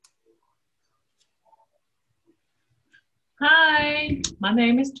Hi, my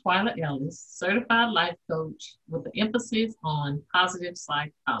name is Twyla Ellis, certified life coach with the emphasis on positive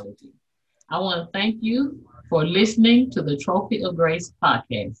psychology. I want to thank you for listening to the Trophy of Grace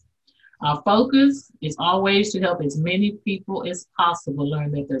podcast. Our focus is always to help as many people as possible learn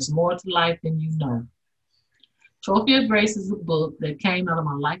that there's more to life than you know. Trophy of Grace is a book that came out of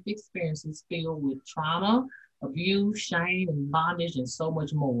my life experiences filled with trauma, abuse, shame, and bondage, and so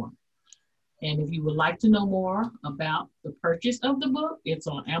much more. And if you would like to know more about the purchase of the book, it's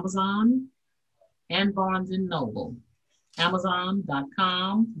on Amazon and Barnes and Noble.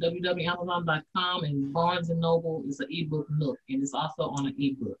 Amazon.com, www.amazon.com, and Barnes and Noble is an ebook nook, and it's also on an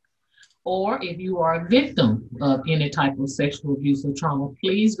ebook. Or if you are a victim of any type of sexual abuse or trauma,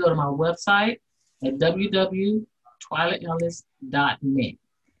 please go to my website at www.twylaellis.net.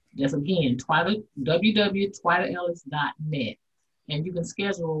 That's again, www.twylaellis.net. And you can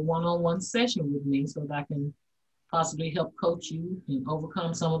schedule a one-on-one session with me so that I can possibly help coach you and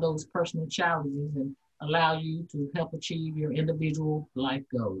overcome some of those personal challenges and allow you to help achieve your individual life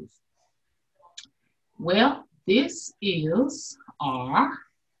goals. Well, this is our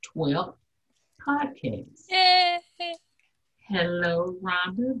 12th podcast. Yay! Hello,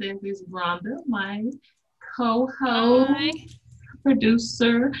 Rhonda. There is Rhonda, my co-host. Hi.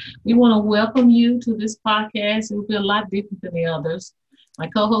 Producer. We want to welcome you to this podcast. It will be a lot different than the others. My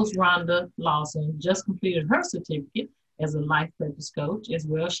co-host Rhonda Lawson just completed her certificate as a life purpose coach. As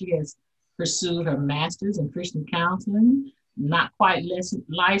well, she has pursued her master's in Christian counseling. Not quite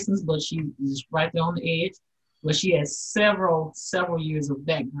licensed, but she is right there on the edge. But she has several years of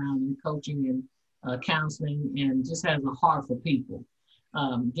background in coaching and counseling, and just has a heart for people.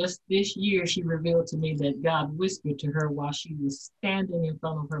 Just this year, she revealed to me that God whispered to her while she was standing in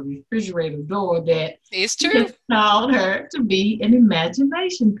front of her refrigerator door that It's He true. had called her to be an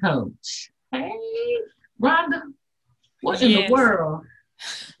imagination coach. Hey, Rhonda, what in the Yes. world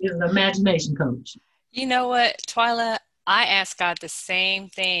is an imagination coach? You know what, Twyla? I asked God the same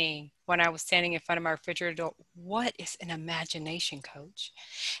thing when I was standing in front of my refrigerator door. What is an imagination coach?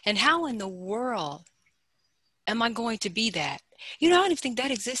 And how in the world am I going to be that? I don't even think that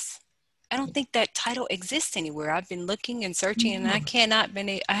exists. I don't think that title exists anywhere. I've been looking and searching, and I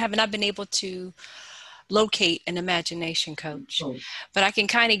have not been able to locate an imagination coach. But I can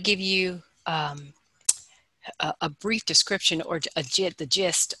kind of give you a brief description or the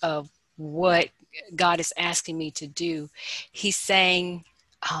gist of what God is asking me to do. He's saying,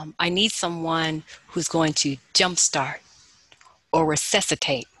 I need someone who's going to jumpstart or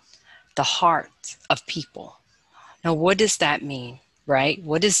resuscitate the heart of people. Now, what does that mean, right?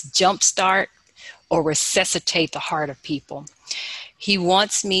 What does jumpstart or resuscitate the heart of people? He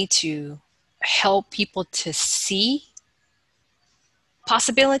wants me to help people to see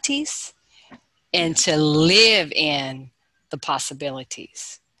possibilities and to live in the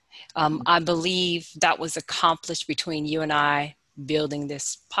possibilities. I believe that was accomplished between you and I building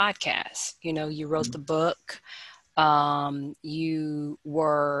this podcast. You wrote the book. You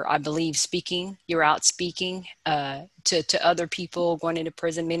were, I believe, speaking. You're out speaking to other people, going into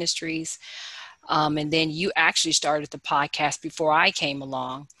prison ministries. And then you actually started the podcast before I came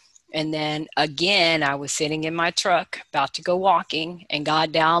along. And then again, I was sitting in my truck about to go walking, and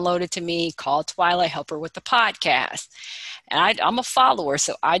God downloaded to me, call Twyla, help her with the podcast. And I'm a follower,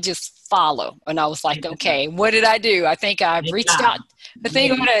 so I just follow. And I was like, okay, what did I do? I think I reached out. I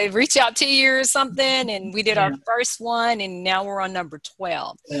think I'm going to reach out to you or something. And we did our first one, and now we're on number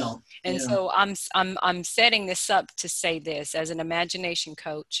 12. So I'm setting this up to say this as an imagination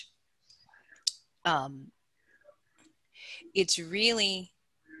coach. It's really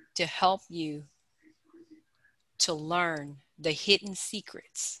to help you to learn the hidden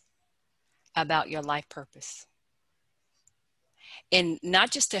secrets about your life purpose. And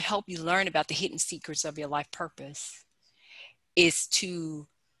not just to help you learn about the hidden secrets of your life purpose, is to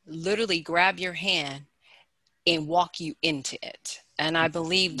literally grab your hand and walk you into it. And I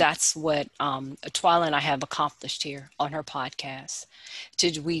believe that's what Twyla and I have accomplished here on her podcast.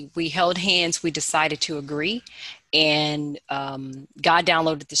 We held hands, we decided to agree, and God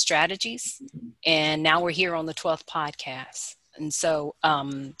downloaded the strategies, and now we're here on the 12th podcast. And so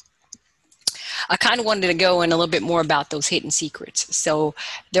I kind of wanted to go in a little bit more about those hidden secrets. So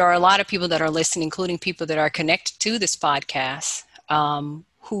there are a lot of people that are listening, including people that are connected to this podcast,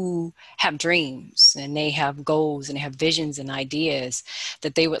 who have dreams and they have goals and they have visions and ideas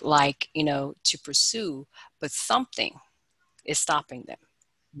that they would like, to pursue, but something is stopping them.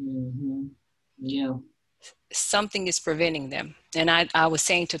 Mm-hmm. Yeah. Something is preventing them. And I was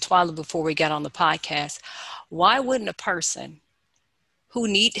saying to Twyla before we got on the podcast, why wouldn't a person who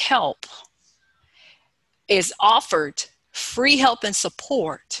need help is offered free help and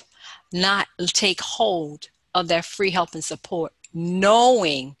support, not take hold of that free help and support,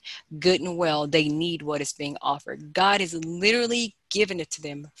 knowing good and well they need what is being offered. God is literally giving it to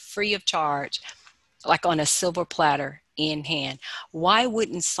them free of charge, like on a silver platter in hand. Why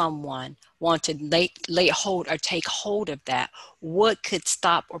wouldn't someone want to lay hold or take hold of that? What could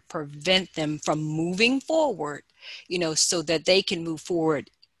stop or prevent them from moving forward, so that they can move forward,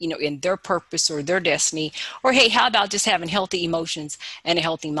 in their purpose or their destiny? Or, hey, how about just having healthy emotions and a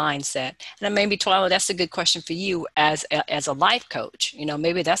healthy mindset? And maybe, Twyla, that's a good question for you as a life coach.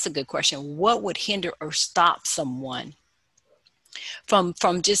 Maybe that's a good question. What would hinder or stop someone from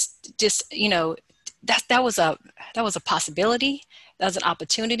just that was a possibility. That was an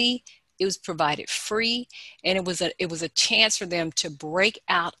opportunity. It was provided free, and it was a chance for them to break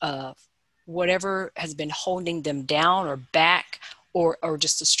out of whatever has been holding them down or back, or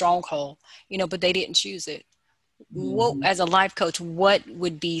just a stronghold, but they didn't choose it. What, as a life coach, what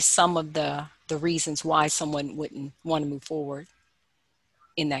would be some of the reasons why someone wouldn't want to move forward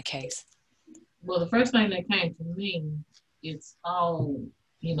in that case? Well, the first thing that came to me, it's all,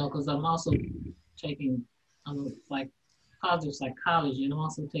 because I'm also taking, like positive psychology, and I'm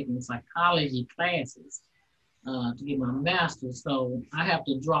also taking psychology classes to get my master's. So I have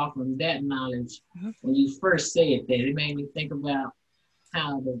to draw from that knowledge. When you first said that, it made me think about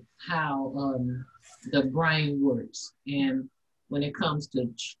how the brain works, and when it comes to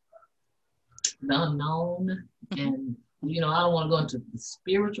the unknown, and I don't want to go into the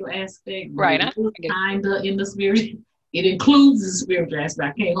spiritual aspect, but right? It is kind of in the spirit. It includes the spiritual aspect.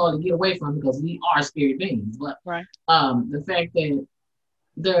 I can't hardly get away from it because we are spirit beings. But right. The fact that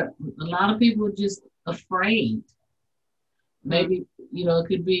a lot of people are just afraid. Maybe it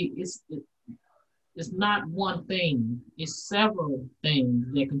could be it's not one thing. It's several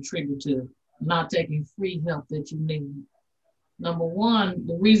things that contribute to not taking free help that you need. Number one,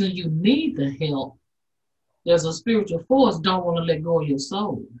 the reason you need the help, there's a spiritual force don't want to let go of your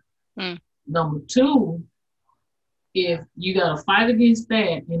soul. Number two, if you got to fight against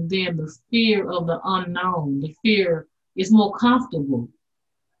that, and then the fear of the unknown, the fear is more comfortable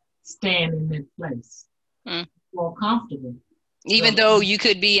staying in that place. More comfortable. Even though you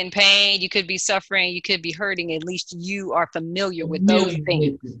could be in pain, you could be suffering, you could be hurting, at least you are familiar with those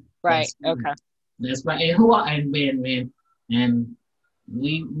things. Right. Okay. That's right. And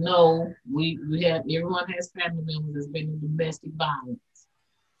we know we have, everyone has family members that's been in domestic violence.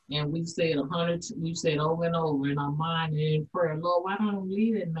 And we've said over and over in our mind and in prayer, Lord, why don't we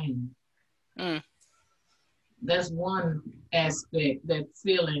leave that man? That's one aspect, that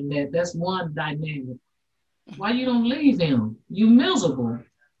feeling, that's one dynamic. Why you don't leave him? You miserable.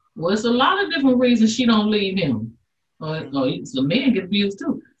 Well, it's a lot of different reasons she don't leave him. The man get abused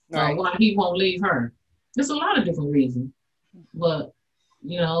too. Right. Why he won't leave her? There's a lot of different reasons. But,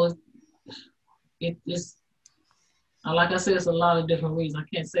 it's like I said, it's a lot of different reasons. I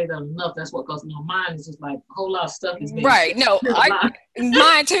can't say that enough. That's what, because my mind is just like a whole lot of stuff is being right. No,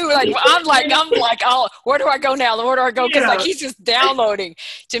 mine too. Like I'm like, oh, where do I go now? Where do I go? Because he's just downloading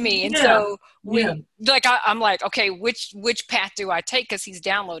to me, and so I'm like, okay, which path do I take? Because he's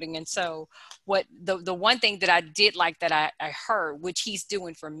downloading, and so what the one thing that I did like that I heard, which he's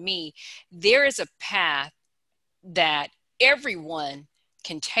doing for me, there is a path that everyone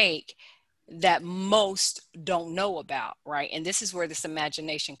can take that most don't know about, right? And this is where this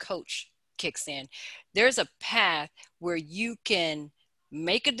imagination coach kicks in. There's a path where you can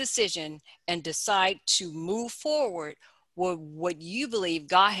make a decision and decide to move forward with what you believe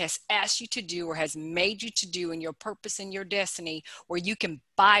God has asked you to do or has made you to do in your purpose and your destiny, where you can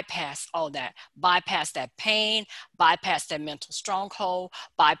bypass all that, bypass that pain, bypass that mental stronghold,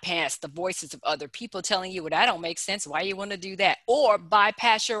 bypass the voices of other people telling you, well, that don't make sense, why you want to do that, or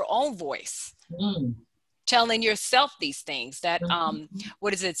bypass your own voice. Telling yourself these things that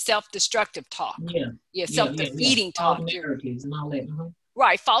what is it, self-destructive talk, self-defeating talk, narratives and all that.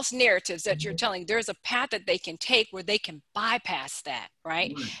 Right, false narratives that you're telling. There's a path that they can take where they can bypass that,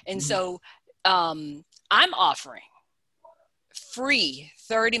 right? And so I'm offering free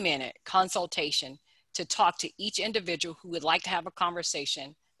 30-minute consultation to talk to each individual who would like to have a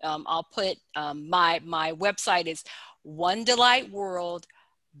conversation. I'll put my website is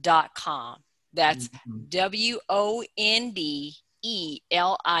ondelightworld.com. That's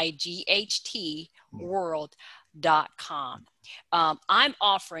WONDELIGHT world.com. I'm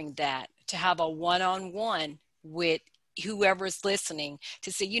offering that to have a one-on-one with whoever's listening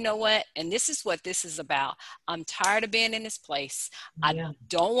to say, you know what, and this is what this is about. I'm tired of being in this place. I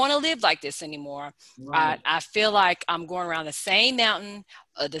don't want to live like this anymore. I feel like I'm going around the same mountain.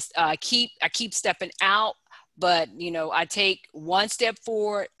 I keep stepping out, but I take one step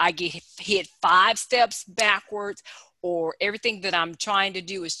forward, I get hit 5 steps backwards, or everything that I'm trying to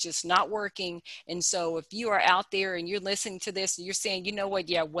do is just not working. And so if you are out there and you're listening to this and you're saying, you know what,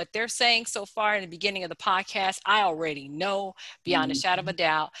 yeah, what they're saying so far in the beginning of the podcast, I already know beyond a shadow of a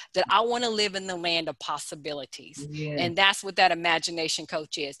doubt that I want to live in the land of possibilities. And that's what that imagination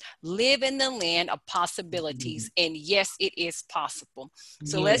coach is. Live in the land of possibilities. And yes, it is possible.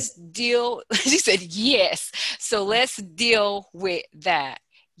 So let's deal, she said, yes. So let's deal with that.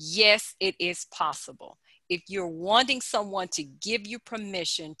 Yes, it is possible. If you're wanting someone to give you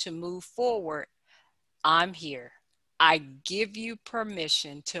permission to move forward, I'm here. I give you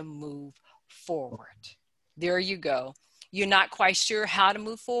permission to move forward. There you go. You're not quite sure how to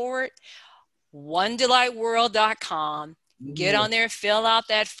move forward? OneDelightWorld.com. Get on there, fill out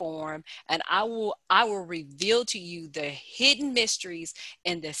that form, and I will reveal to you the hidden mysteries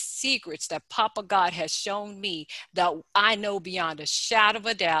and the secrets that Papa God has shown me that I know beyond a shadow of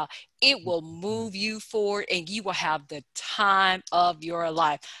a doubt. It will move you forward and you will have the time of your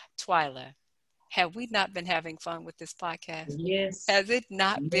life. Twyla, have we not been having fun with this podcast? Yes. Has it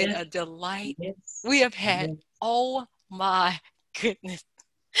not been a delight? Yes. We have had, oh my goodness,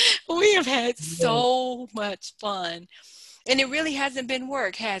 we have had so much fun. And it really hasn't been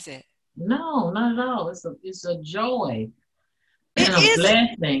work, has it? No, not at all. It's a joy. It and a is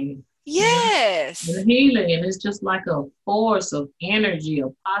blessing. Yes. And healing. And it's just like a force of energy, a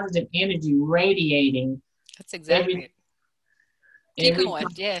positive energy radiating. That's exactly it. Keep going.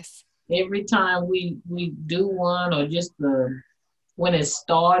 Yes. Every time we do one, or just when it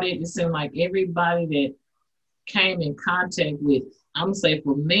started, it seemed like everybody that came in contact with, I'm gonna say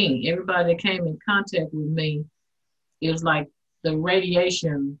for me, everybody that came in contact with me, it was like the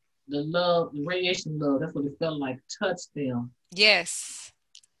radiation, the radiation love, that's what it felt like, touched them. Yes.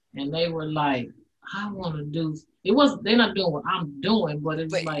 And they were like, I want to do, they're not doing what I'm doing, but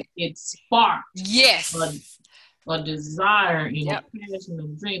it's like it sparked. Yes. A desire, a passion, a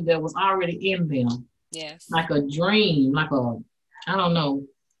dream that was already in them. Yes. Like a dream, I don't know.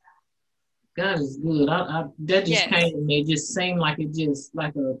 God is good. That just came to me. It just seemed like it just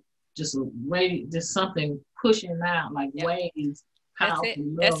like just something pushing out like waves. That's it.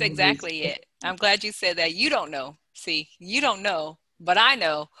 That's exactly it. I'm glad you said that. You don't know. See, you don't know, but I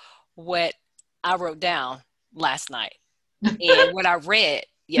know what I wrote down last night and what I read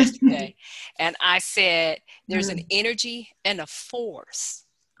yesterday. And I said, there's an energy and a force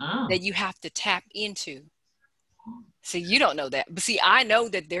that you have to tap into. See, you don't know that, but see, I know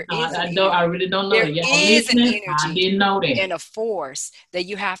that there is. I really don't know. There is an energy. I didn't know that. And a force that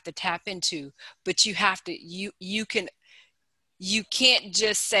you have to tap into, but you have to. You can't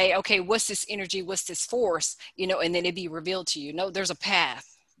just say, okay, what's this energy? What's this force? And then it be revealed to you. No, there's a path.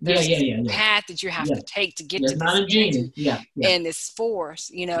 There's a path that you have to take to get to this energy and this force,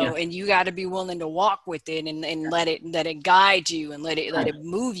 and you got to be willing to walk with it and let it guide you and let it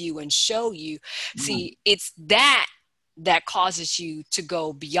move you and show you. See, it's that causes you to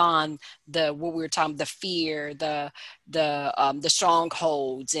go beyond what we were talking, the fear, the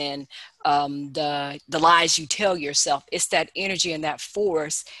strongholds, and the lies you tell yourself. It's that energy and that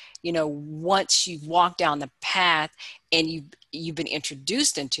force. Once you've walked down the path and you've been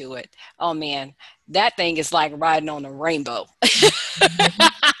introduced into it, oh man, that thing is like riding on a rainbow.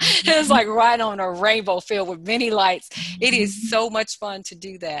 It's like riding on a rainbow filled with many lights. It is so much fun to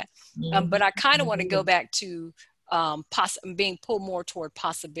do that. But I kind of want to go back to being pulled more toward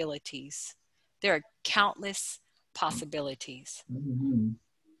possibilities. There are countless possibilities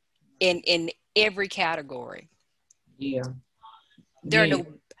in every category. There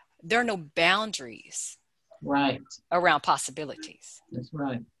are no boundaries around possibilities. That's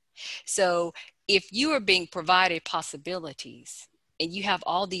right. So if you are being provided possibilities and you have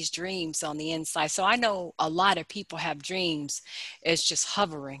all these dreams on the inside, so I know a lot of people have dreams as just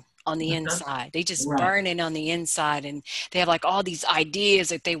hovering on the inside. They just burning on the inside, and they have like all these ideas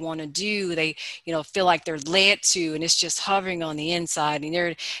that they want to do. They, feel like they're led to, and it's just hovering on the inside,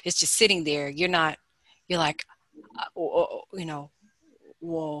 and it's just sitting there. You're like,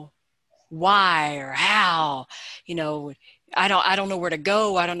 well, why or how? I don't know where to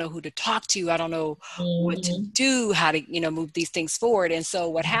go. I don't know who to talk to. I don't know what to do, how to, move these things forward. And so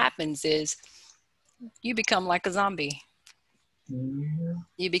what happens is you become like a zombie.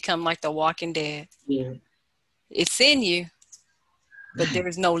 You become like the Walking Dead. It's in you, but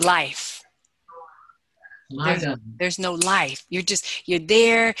there's no life. My God. There's no life. You're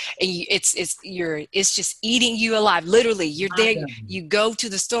there, and it's just eating you alive. Literally, you're My there. God. You go to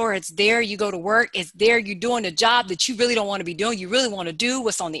the store, it's there. You go to work, it's there. You're doing a job that you really don't want to be doing. You really want to do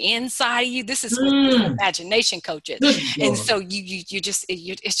what's on the inside of you. This is what this imagination coach is. Good And God. so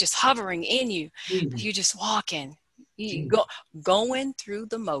it's just hovering in you. Jesus. You're just walking. You Jesus. going through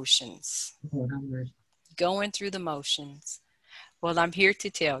the motions. Lord, have mercy. Going through the motions. Well, I'm here to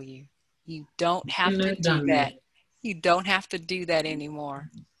tell you, you don't have Been to there, do done that. that. You don't have to do that anymore.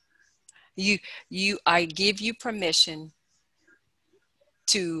 I give you permission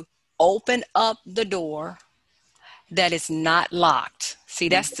to open up the door that is not locked. See,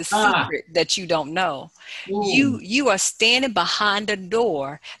 that's the Ah. secret that you don't know. Ooh. You are standing behind a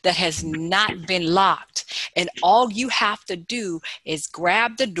door that has not been locked, and all you have to do is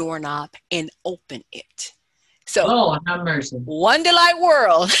grab the doorknob and open it. So, Lord, have mercy.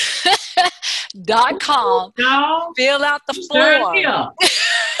 OneDelightWorld.com. Y'all, Fill out the you stirred me form. up.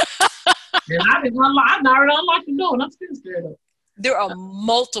 And I didn't unlock, I already unlocked the door, and I'm still stirred up. There are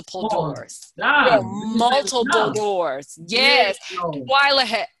multiple Lord, doors. There are God, this ain't multiple enough. doors. Yes, Yes. Lord.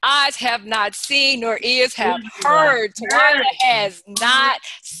 Twyla eyes have not seen nor ears have Yes, Lord. heard. Yes. Twyla has not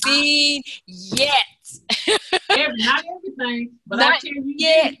seen yet. Not everything, but I Not tell you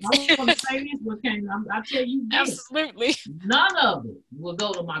yet. this. I want to say this, but I tell you this. Absolutely. None of it will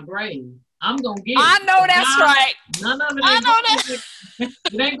go to my grave. I'm gonna get it. I know that's God, right. none of it I ain't know going. that.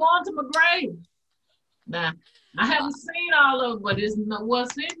 It ain't going to my grave. Now, I haven't seen all of it, but it's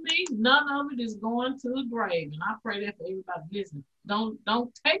what's in me. None of it is going to the grave, and I pray that for everybody listening. Don't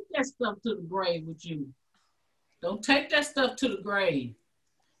take that stuff to the grave with you. Don't take that stuff to the grave.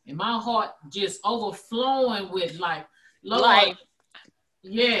 And my heart just overflowing with like, Lord, Life.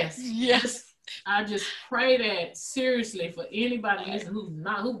 yes. Yeah. I just pray that seriously for anybody listening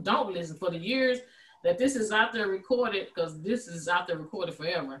who don't listen for the years that this is out there recorded, because this is out there recorded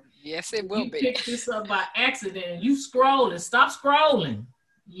forever. Yes, it will You be. pick this up by accident and you scrolling, stop scrolling.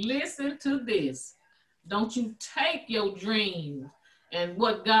 Listen to this. Don't you take your dreams and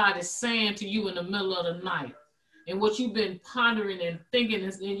what God is saying to you in the middle of the night and what you've been pondering and thinking,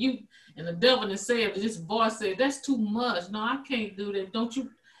 and the devil has said, this voice said, that's too much. No, I can't do that. Don't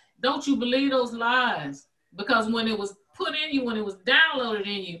you believe those lies? Because when it was put in you, when it was downloaded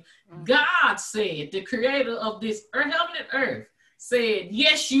in you, God said, the creator of this heaven and earth said,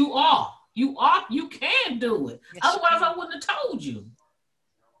 yes, you are. You can do it. Yes, Otherwise, I wouldn't have told you.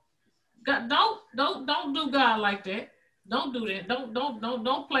 God, don't do God like that. Don't do that.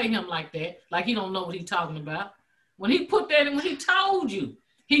 Don't play him like that. Like he don't know what he's talking about. When he put that in, when he told you,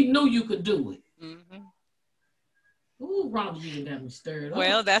 he knew you could do it. Mm-hmm. Ooh, Ron, you got me stirred up.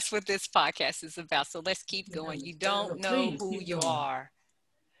 Well, that's what this podcast is about. So let's keep going. You don't know who you are.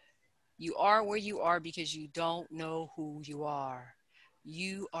 You are where you are because you don't know who you are.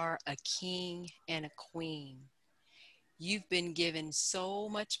 You are a king and a queen. You've been given so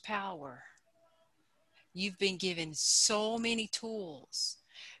much power. You've been given so many tools.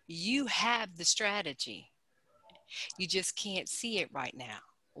 You have the strategy. You just can't see it right now.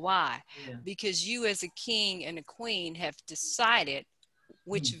 Why? Yeah. Because you as a king and a queen have decided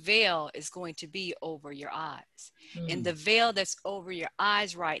which veil is going to be over your eyes. And the veil that's over your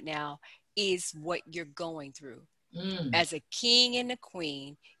eyes right now is what you're going through. As a king and a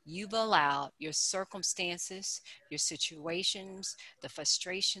queen, you've allowed your circumstances, your situations, the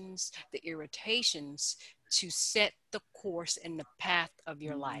frustrations, the irritations to set the course and the path of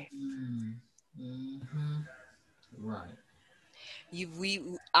your life. Right.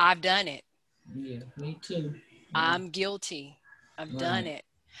 I've done it. Yeah, me too. I'm guilty. I've done it.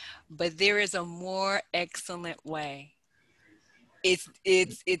 But there is a more excellent way. It's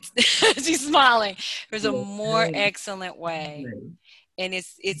she's smiling. There's a more excellent way. And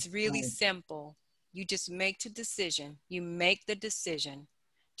it's really simple. You just make the decision. You make the decision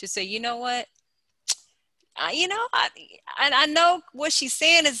to say, you know what? I know what she's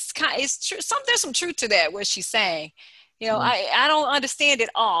saying is true. There's some truth to that. What she's saying, I don't understand it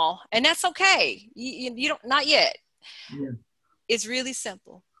all, and that's okay. You don't, not yet. Yeah. It's really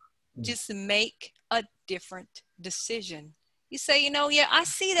simple. Just make a different decision. You say, I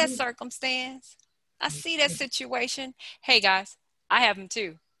see that circumstance. I see that situation. Hey guys, I have them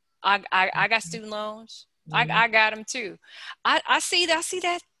too. I got student loans. I got them too. I see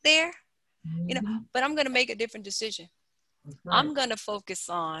that there. But I'm going to make a different decision. Right. I'm going to focus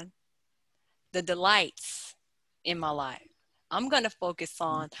on the delights in my life. I'm going to focus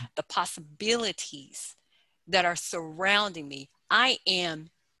on the possibilities that are surrounding me. I am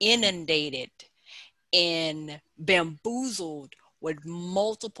inundated and bamboozled with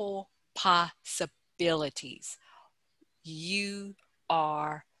multiple possibilities. possibilities. You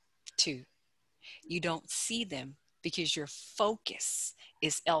are too. You don't see them because your focus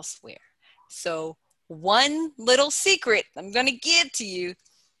is elsewhere. So, one little secret I'm going to give to you,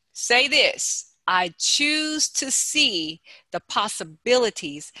 say this: I choose to see the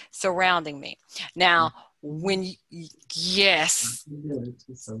possibilities surrounding me. Now, when you, yes,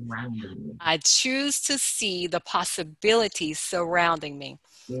 Surrounding me I choose to see the possibilities surrounding me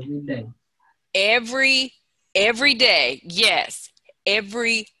every day. every every day. Yes,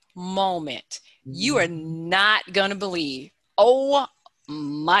 every moment. You are not going to believe. Oh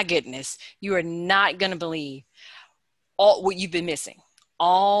my goodness, you are not going to believe all what you've been missing.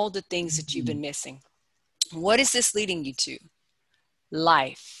 All the things that you've been missing. What is this leading you to?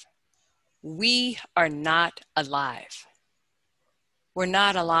 Life. We are not alive. We're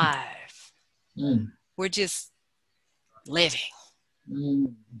not alive. Mm. We're just living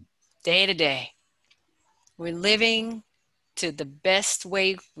Mm. day to day. We're living to the best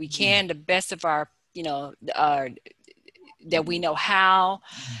way we can, the best of our, that we know how.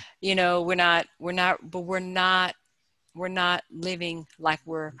 We're not living like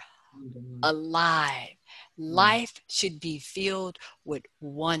we're alive. Life should be filled with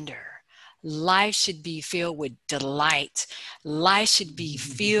wonder. Life should be filled with delight. Life should be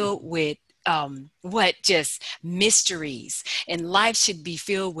filled with just mysteries. And life should be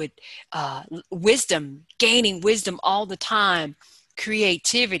filled with wisdom, gaining wisdom all the time,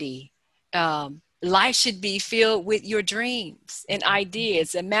 creativity. Life should be filled with your dreams and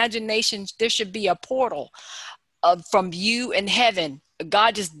ideas, imagination. There should be a portal from you and heaven.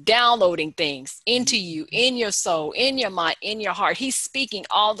 God just downloading things into you, in your soul, in your mind, in your heart. He's speaking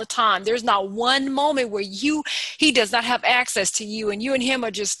all the time. There's not one moment where he does not have access to you, and you and him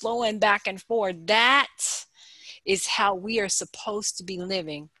are just flowing back and forth. That is how we are supposed to be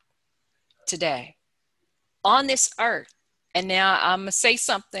living today on this earth. And now I'm going to say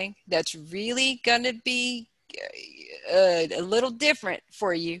something that's really going to be a little different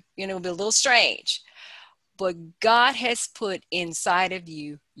for you, be a little strange. But God has put inside of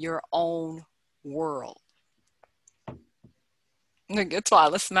you your own world. Look at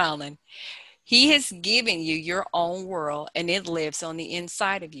Twyla smiling. He has given you your own world, and it lives on the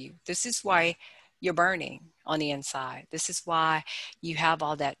inside of you. This is why you're burning on the inside. This is why you have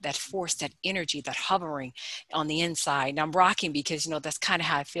all that force, that energy, that hovering on the inside. And I'm rocking because, that's kind of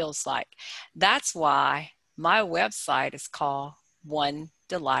how it feels like. That's why my website is called One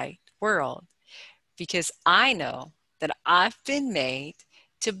Delight World, because I know that I've been made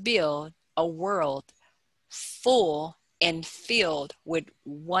to build a world full and filled with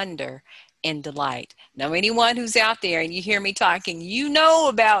wonder and delight. Now, anyone who's out there and you hear me talking, you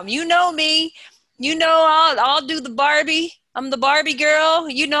know me, I'll do the Barbie. I'm the Barbie girl.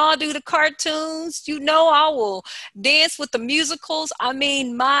 I'll do the cartoons. I will dance with the musicals. I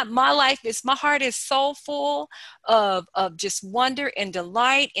mean, my heart is so full of just wonder and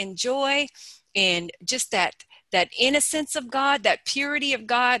delight and joy, and just that innocence of God, that purity of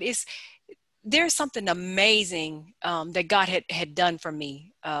God. There's something amazing that God had done for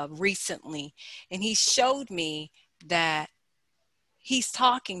me recently, and he showed me that he's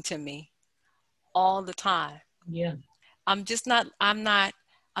talking to me all the time. Yeah. I'm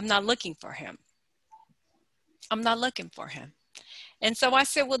not looking for him. I'm not looking for him. And so I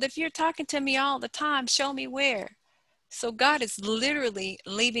said, well, if you're talking to me all the time, show me where. So God is literally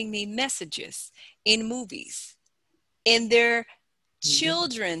leaving me messages in movies, in their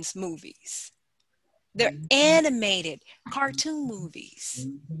children's movies. They're animated cartoon movies,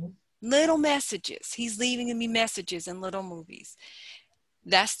 little messages. He's leaving me messages in little movies.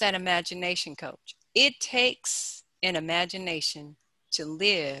 That's that imagination, coach. It takes an imagination to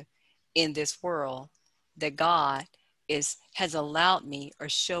live in this world that God has allowed me or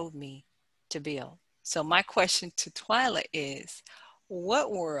showed me to build. So my question to Twyla is,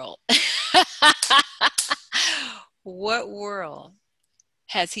 what world, what world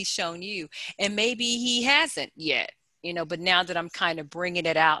has he shown you? And maybe he hasn't yet, but now that I'm kind of bringing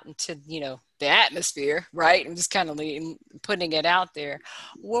it out into, the atmosphere, right? I'm just kind of putting it out there.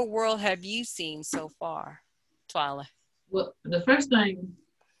 What world have you seen so far, Twyla? Well, the first thing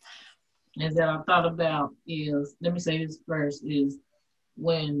is that I thought about is, let me say this first, is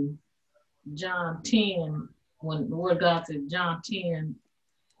when John 10, when the word God said John 10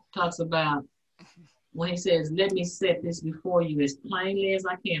 talks about, when he says, let me set this before you as plainly as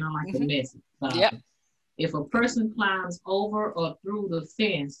I can. I like the message. Yep. If a person climbs over or through the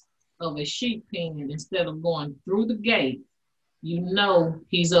fence of a sheep pen instead of going through the gate,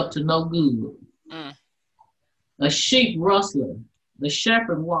 he's up to no good. A sheep rustler The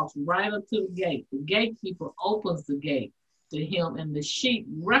shepherd walks right up to the gate. The gatekeeper opens the gate to him, and the sheep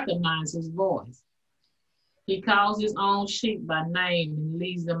recognize his voice. He calls his own sheep by name and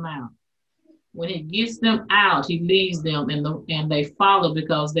leads them out. When he gets them out, he leads them, and they follow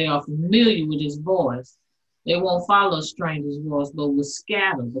because they are familiar with his voice. They won't follow a stranger's voice, but will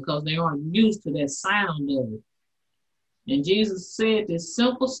scatter because they aren't used to that sound of it. And Jesus said this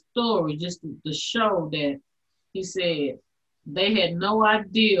simple story just to show that he said they had no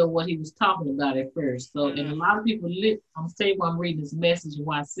idea what he was talking about at first. So, and a lot of people, I'm saying why I'm reading this message and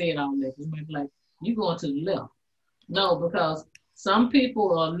why I said all that. Because maybe like, you going to the left. No, because some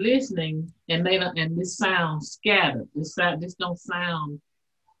people are listening and they don't, and this sounds scattered. This don't sound,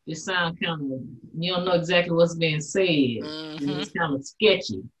 this sound kind of, you don't know exactly what's being said. And it's kind of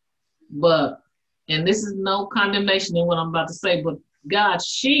sketchy. But, and this is no condemnation in what I'm about to say, but God's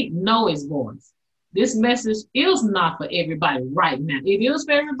sheep know his voice. This message is not for everybody right now. It is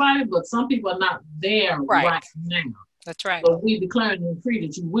for everybody, but some people are not there right now. That's right. But we declare and decree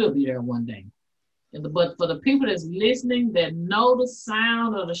that you will be there one day. But for the people that's listening, that know the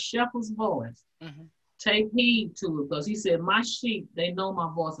sound of the shepherd's voice, take heed to it. Because he said, my sheep, they know my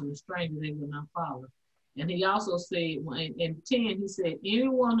voice, and the stranger they will not follow. And he also said, in 10, he said,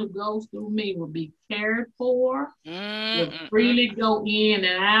 anyone who goes through me will be cared for, will freely go in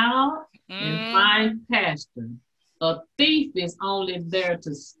and out, and find pasture. A thief is only there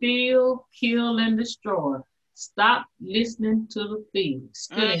to steal, kill, and destroy. Stop listening to the thief,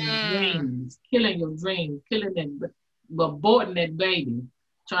 stealing your dreams, killing your dreams, killing that, aborting that baby,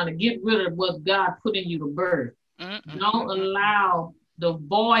 trying to get rid of what God put in you to birth. Don't allow the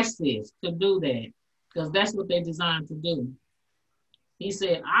voices to do that, because that's what they're designed to do. He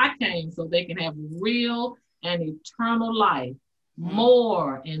said, I came so they can have real and eternal life,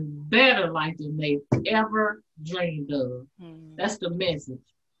 more and better life than they've ever dreamed of. That's the message.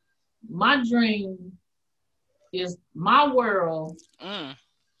 My dream is, my world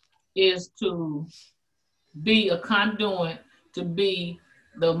is to be a conduit, to be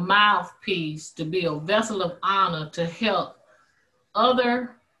the mouthpiece, to be a vessel of honor, to help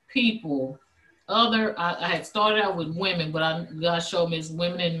other people. I had started out with women, but God showed me it's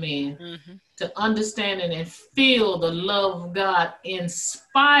women and men, to understand and feel the love of God in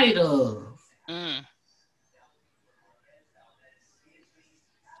spite of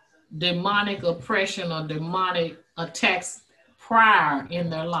demonic oppression or demonic attacks prior in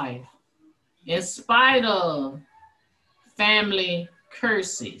their life, in spite of family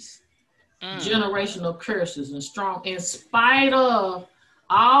curses, generational curses, and strong, in spite of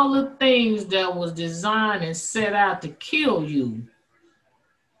all the things that was designed and set out to kill you.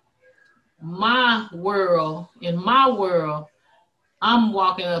 In my world, I'm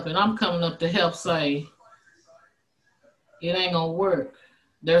walking up and I'm coming up to help say, it ain't gonna work.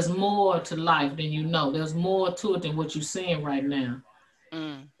 There's more to life than you know. There's more to it than what you're seeing right now.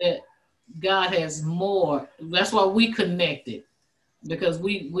 That God has more. That's why we connected, because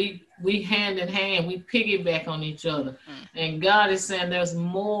we hand in hand, we piggyback on each other. And God is saying there's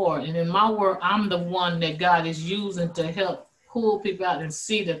more. And in my world, I'm the one that God is using to help pull people out and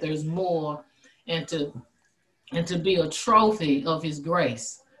see that there's more, and to be a trophy of his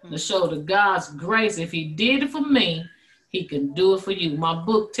grace, to show the God's grace. If he did it for me, he can do it for you. My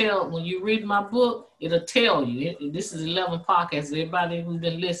book when you read my book, it'll tell you. This is 11 podcasts. Everybody who's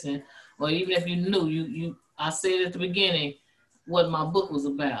been listening, or even if you knew, I said at the beginning what my book was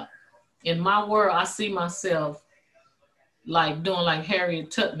about. In my world, I see myself like doing like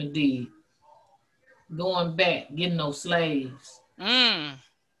Harriet Tubman did, going back, getting those slaves. That's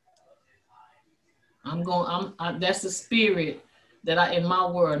the spirit that in my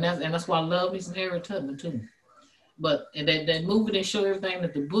world, and that's why I love me some Harriet Tubman too. But that movie didn't show everything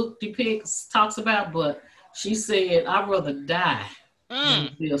that the book talks about, but she said, I'd rather die than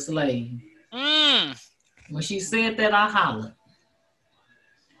to be a slave. When she said that, I hollered.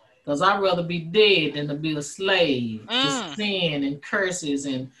 Because I'd rather be dead than to be a slave to sin and curses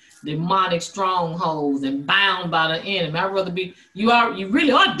and demonic strongholds and bound by the enemy. I'd rather be, you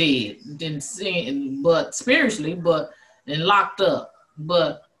really are dead than sin, but spiritually, and locked up.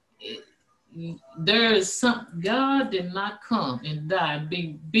 But there is God did not come and die and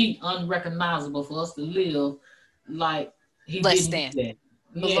be unrecognizable for us to live like he didn't do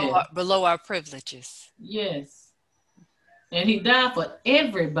that. Below our privileges. Yes. And he died for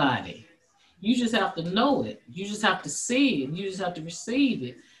everybody. You just have to know it. You just have to see it. You just have to receive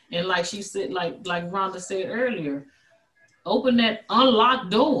it. And like she said, like Rhonda said earlier, open that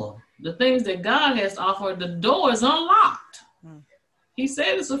unlocked door. The things that God has offered, the door is unlocked. He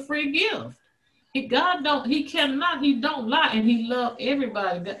said it's a free gift. He cannot, he don't lie, and he loved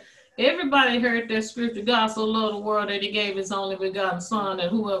everybody. Everybody heard that scripture. God so loved the world that he gave his only begotten son, that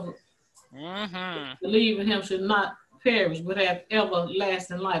whoever believe in him should not perish but have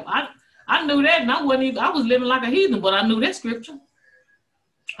everlasting life. I knew that, and I was living like a heathen, but I knew that scripture.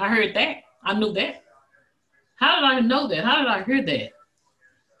 I heard that. I knew that. How did I know that? How did I hear that?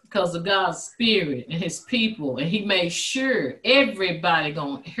 Because of God's spirit and his people, and he made sure everybody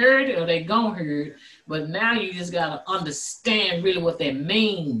gonna hear it, or they gonna hear it. But now you just gotta understand really what that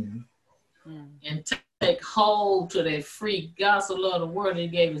means, and take hold to that free gospel of the word that he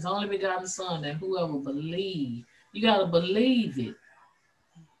gave his only begotten son, that whoever believe, you gotta believe it.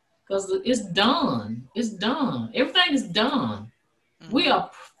 Because it's done. It's done. Everything is done. We are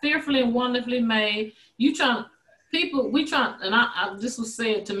fearfully and wonderfully made. You trying people, we trying, and this was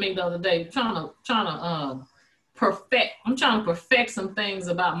said to me the other day, trying to perfect. I'm trying to perfect some things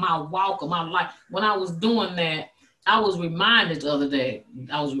about my walk or my life. When I was doing that, I was reminded the other day.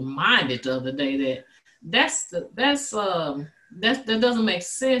 That doesn't make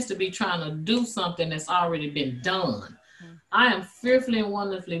sense to be trying to do something that's already been done. I am fearfully and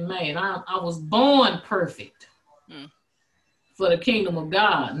wonderfully made. I was born perfect for the kingdom of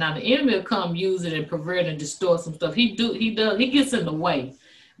God. Now the enemy will come use it and pervert and distort some stuff. He gets in the way.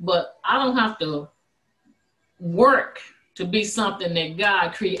 But I don't have to work to be something that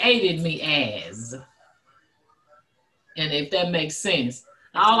God created me as. And if that makes sense,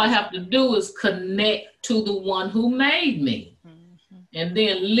 all I have to do is connect to the one who made me. And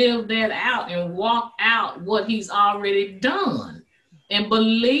then live that out and walk out what he's already done. And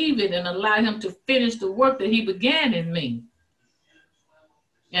believe it and allow him to finish the work that he began in me.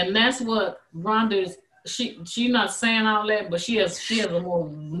 And that's what Rhonda is. She's not saying all that, but she has a more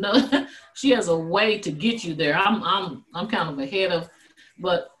she has a way to get you there. I'm kind of ahead of,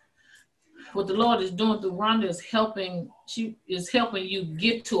 but what the Lord is doing through Rhonda is she is helping you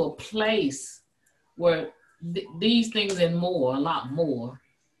get to a place where these things and more, a lot more,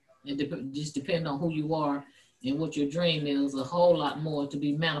 it just depends on who you are and what your dream is, a whole lot more to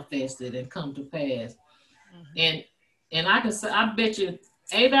be manifested and come to pass. And I can say, I bet you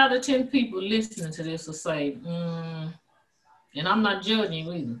 8 out of 10 people listening to this will say, and I'm not judging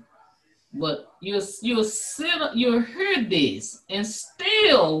you either, but you'll hear this and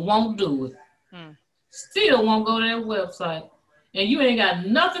still won't do it. Still won't go to that website. And you ain't got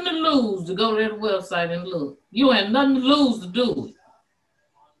nothing to lose to go to that website and look. You ain't nothing to lose to do it.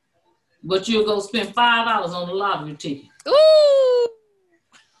 But you'll go spend $5 on the lottery ticket. Ooh!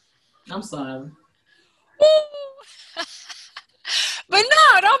 I'm sorry. Ooh! But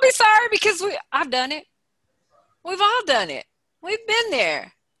no, don't be sorry, because I've done it. We've all done it. We've been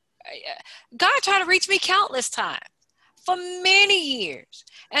there. God tried to reach me countless times for many years.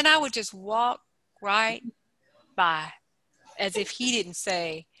 And I would just walk right by as if he didn't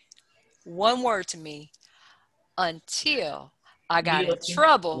say one word to me until I got in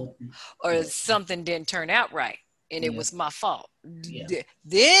trouble or something didn't turn out right and it was my fault.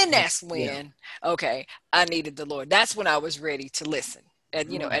 Then that's when, okay, I needed the Lord. That's when I was ready to listen. At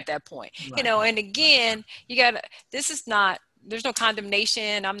that point, and again, there's no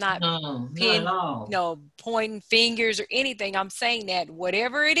condemnation. I'm not pointing fingers or anything. I'm saying that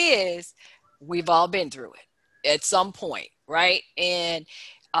whatever it is, we've all been through it at some point, right? And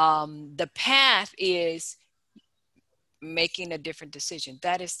the path is making a different decision.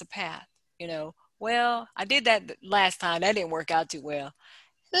 That is the path. Well, I did that last time. That didn't work out too well.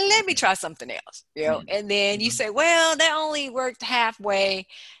 Let me try something else, and then you say, well, that only worked halfway.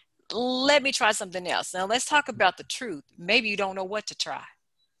 Let me try something else. Now let's talk about the truth. Maybe you don't know what to try.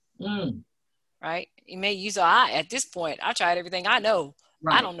 Right? You may use at this point, I tried everything I know.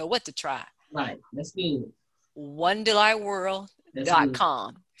 Right. I don't know what to try. Right. That's good.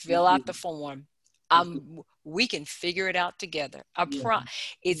 OneDelightWorld.com. Fill out the form. We can figure it out together.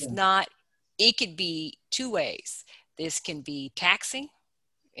 It could be 2 ways. This can be taxing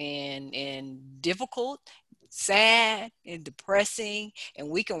and difficult, sad and depressing, and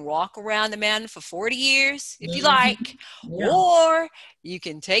we can walk around the mountain for 40 years if you like, or you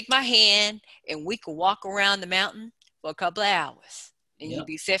can take my hand and we can walk around the mountain for a couple of hours and you'll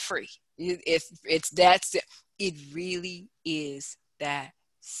be set free. It really is that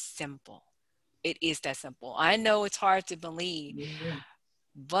simple. It is that simple. I know it's hard to believe,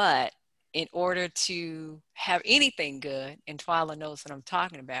 but in order to have anything good, and Twyla knows what I'm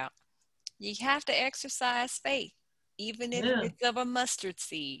talking about, you have to exercise faith. even if Yeah. it's of a mustard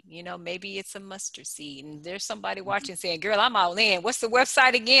seed, maybe it's a mustard seed, and there's somebody watching saying, girl, I'm all in. What's the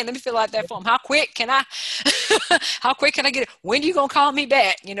website again? Let me fill out that form. How quick can I, how quick can I get it? When you going to call me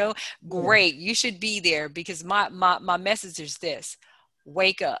back? Yeah. Great. You should be there, because my message is this: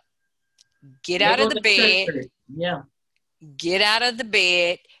 wake up, get They out go of the to church bed, hurt. Yeah. get out of the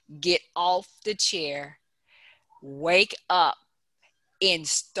bed, get off the chair, wake up, and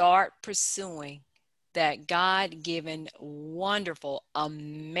start pursuing that God-given, wonderful,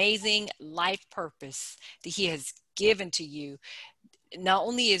 amazing life purpose that He has given to you. Not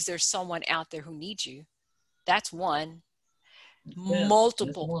only is there someone out there who needs you, that's one. Yeah. That's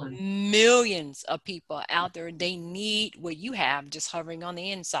Multiple one. millions of people out there, they need what you have just hovering on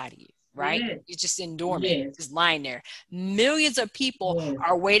the inside of you, right? Yes. You're just in dormant, Yes. just lying there. Millions of people Yes.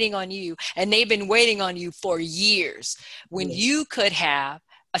 are waiting on you, and they've been waiting on you for years, when Yes. you could have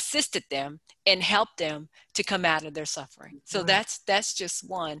assisted them and helped them to come out of their suffering. So Right. that's just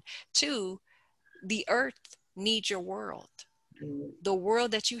one. Two, the earth needs your world. Yes. The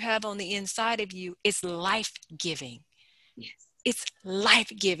world that you have on the inside of you is life-giving. Yes. It's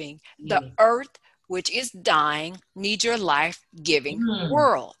life-giving. The Yes. earth, which is dying, needs your life-giving Mm.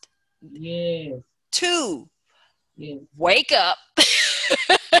 world. Yes. Two, Yes. wake up,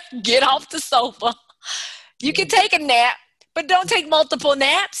 get off the sofa. You can Yes. take a nap, but don't take multiple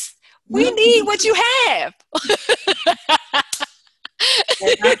naps. We need what you have.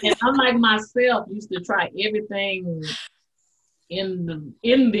 And unlike myself, used to try everything in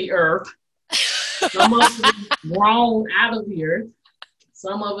the earth. Some of it was grown out of the earth.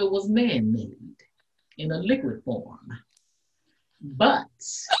 Some of it was man-made in a liquid form. But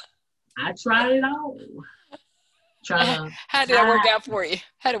I tried it all. Trying to How did that work hide. out for you?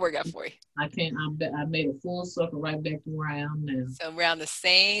 How did it work out for you? I can't. I made a full circle right back to where I am now. So around the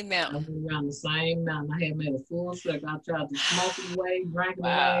same I mountain. went around the same mountain. I had made a full circle. I tried to smoke it away, drink it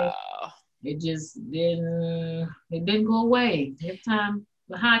away. Wow. It just didn't. It didn't go away. Every time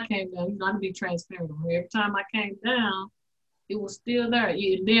the high came down, to be transparent. Every time I came down, it was still there.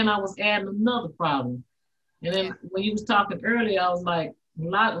 And then I was adding another problem. And Yeah. then when you was talking earlier, I was like, a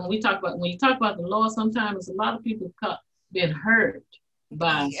lot when you talk about the Lord, sometimes a lot of people been hurt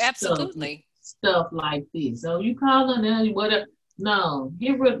by Absolutely. stuff like this. So you call on them, whatever. No,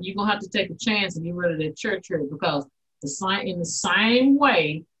 get rid. You're gonna have to take a chance and get rid of that church hurt, because in the same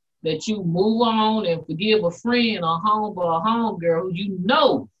way that you move on and forgive a friend or home or a home girl who you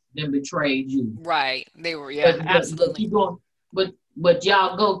know them betrayed you. Right. They were, But yeah, but absolutely. you go but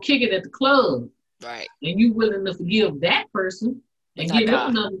y'all go kick it at the club, Right. and you willing to forgive that person But and not give them God.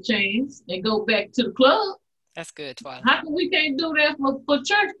 another chance and go back to the club. That's good, Twyla. How come we can't do that for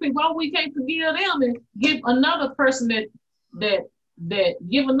church people? Why we can't forgive them and give another person that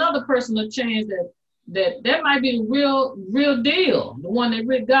give another person a chance that might be the real deal, the one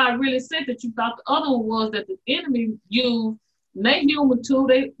that God really said that you thought the other one was that the enemy used. They human too.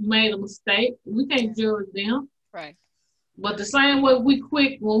 They made a mistake. We can't judge them. Right. But the same way we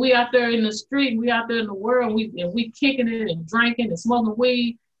quick when we out there in the street, we out there in the world, we kicking it and drinking and smoking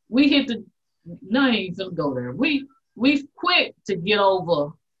weed, we hit the no, I ain't gonna go there. We quick to get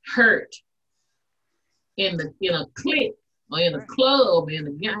over hurt in a clique or in a Right. club in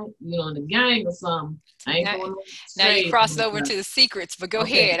a gang, in a gang or something. I ain't Now, going to now you shade. crossed over into the secrets, but go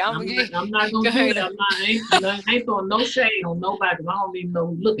Okay, ahead. I'm not gonna Go do that. ahead. I ain't throwing no shade on nobody because I don't even know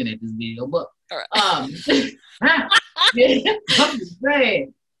who's looking at this video. But All right. yeah, I'm just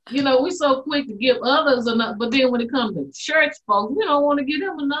saying. We so quick to give others another, but then when it comes to church folks, we don't want to give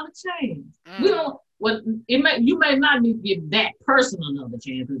them another chance. We Mm, don't. You may not need to give that person another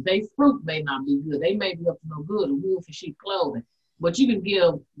chance because their fruit may not be good. They may be up to no good, a wolf in sheep clothing. But you can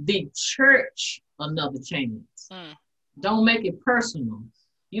give the church another chance. mm. Don't make it personal.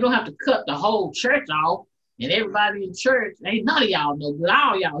 You don't have to cut the whole church off and everybody in church. Ain't none of y'all no good.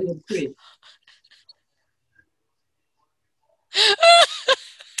 All y'all hypocrites.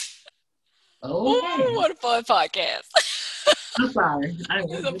 Okay. Ooh, what a fun podcast. I'm sorry.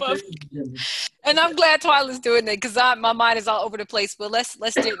 It's a fun. And I'm glad Twyla's doing it, because my mind is all over the place. But let's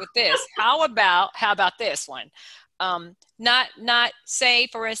deal with this. How about this one? Not say,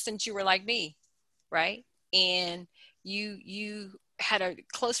 for instance, you were like me, right? And you had a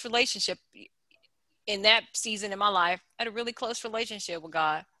close relationship in that season in my life. I had a really close relationship with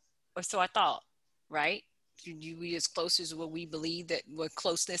God, or so I thought, right? You we as close as what we believe that what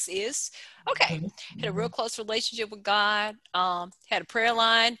closeness is. Okay, had a real close relationship with God. Had a prayer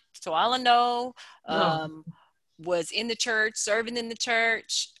line, so I'll know. No. was in the church, serving in the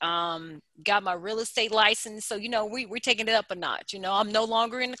church, got my real estate license. So, we're taking it up a notch. I'm no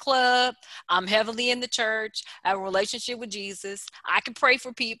longer in the club. I'm heavily in the church. I have a relationship with Jesus. I can pray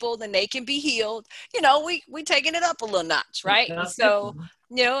for people, then they can be healed. We taking it up a little notch, right? And so,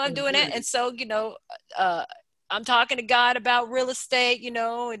 I'm doing it. And so, I'm talking to God about real estate, and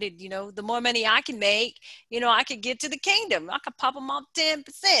the more money I can make, I could get to the kingdom. I could pop them off 10%,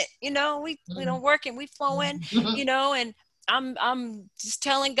 we working, we flowing, and I'm just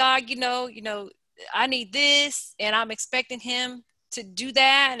telling God, I need this, and I'm expecting him to do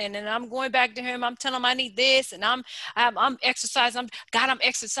that. And then I'm going back to him. I'm telling him I need this, and I'm exercising. I'm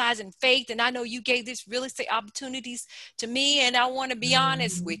exercising faith. And I know you gave this real estate opportunities to me. And I want to be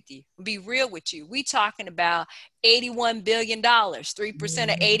honest with you, be real with you. We talking about $81 billion, 3%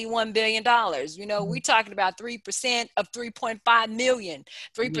 of $81 billion. We talking about 3% of 3.5 million,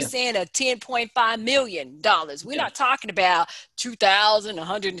 3% of $10.5 million. We're not talking about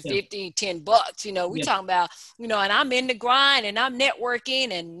 2,150, $10. We talking about, and I'm in the grind, and I'm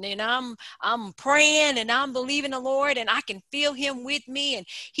networking, and I'm praying, and I'm believing the Lord, and I can feel him with me, and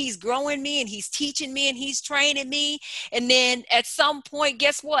he's growing me, and he's teaching me, and he's training me. And then at some point,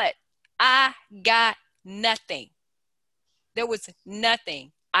 guess what? I got nothing. There was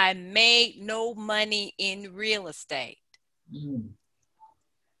nothing. I made no money in real estate.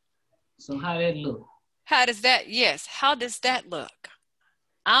 So how did it look? How does that? Yes. How does that look?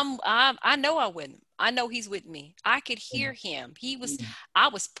 I know I wouldn't. I know he's with me. I could hear him. I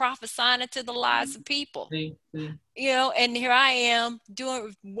was prophesying into the lives of people, and here I am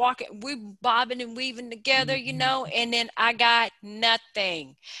walking, we're bobbing and weaving together, and then I got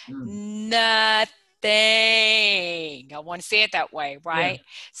nothing, nothing. I want to say it that way. Right. Yeah.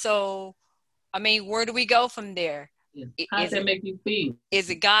 So, where do we go from there? Yeah. How does that make you feel? Is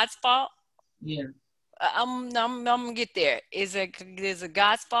it God's fault? Yeah. I'm gonna get there. Is it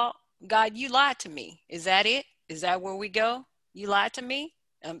God's fault? God, you lied to me. Is that it? Is that where we go? You lied to me.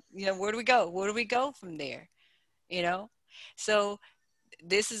 Where do we go? Where do we go from there? So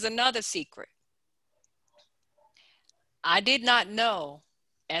this is another secret. I did not know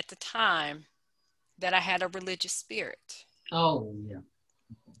at the time that I had a religious spirit. Oh, yeah.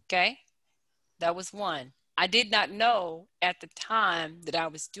 Okay. That was one. I did not know at the time that I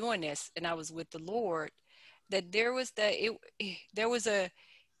was doing this and I was with the Lord that there was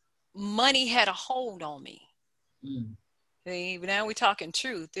money had a hold on me. Now we're talking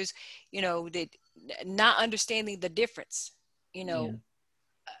truth. There's, that not understanding the difference,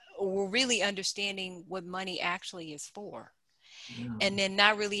 or really understanding what money actually is for. Yeah. And then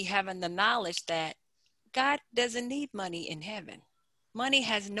not really having the knowledge that God doesn't need money in heaven. Money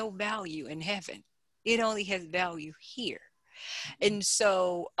has no value in heaven. It only has value here. And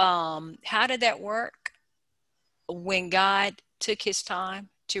so how did that work? When God took his time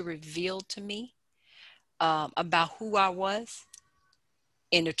to reveal to me about who I was,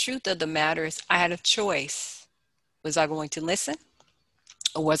 and the truth of the matter is I had a choice. Was I going to listen?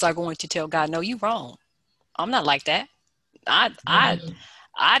 Or was I going to tell God, no, you're wrong. I'm not like that.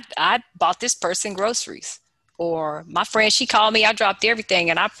 I bought this person groceries. Or my friend, she called me, I dropped everything,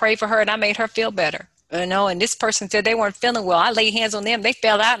 and I prayed for her, and I made her feel better. And this person said they weren't feeling well. I laid hands on them. They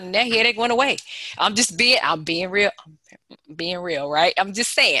fell out, and their headache went away. I'm being real. Being real, right? I'm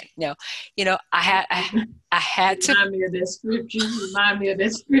just saying, I had to. Remind me of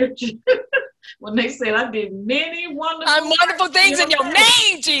that scripture. When they said, I did many wonderful things in your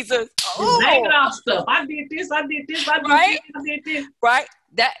name, Jesus. Naming off stuff. I did this, I did this, I did this. Right?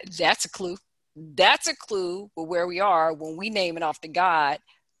 That's a clue. That's a clue for where we are when we name it off to God,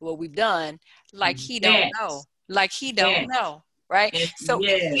 what we've done, like he don't know. Like he don't know. Right? So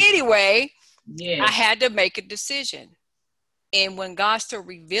anyway, I had to make a decision. And when God started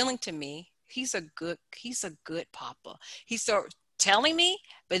revealing to me, he's a good papa. He started telling me,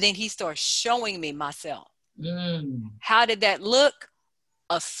 but then he started showing me myself. How did that look?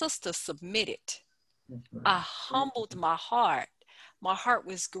 A sister submitted. Right. I humbled my heart. My heart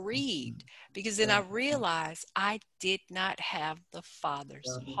was grieved because then I realized I did not have the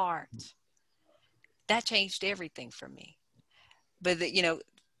Father's heart. That changed everything for me. But these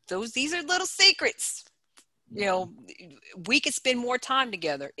are little secrets. We could spend more time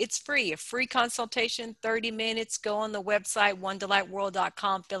together. It's free, a free consultation, 30 minutes. Go on the website,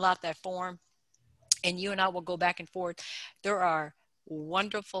 onedelightworld.com, fill out that form, and you and I will go back and forth. There are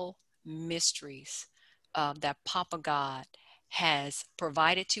wonderful mysteries that Papa God has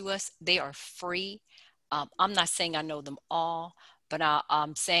provided to us. They are free. I'm not saying I know them all, but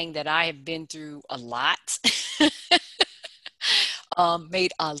I'm saying that I have been through a lot,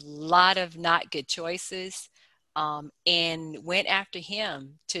 made a lot of not good choices. and went after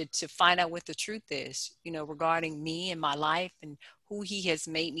him to find out what the truth is, regarding me and my life and who he has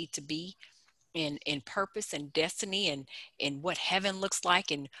made me to be in purpose and destiny and what heaven looks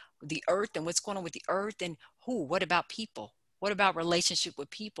like and the earth and what's going on with the earth and what about people? What about relationship with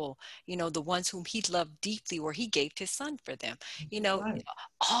people? The ones whom he loved deeply, where he gave his son for them. Right.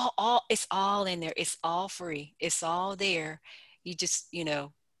 All it's all in there. It's all free. It's all there. You just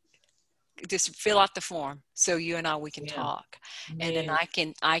fill out the form so you and we can Yeah. talk, and then Yeah. I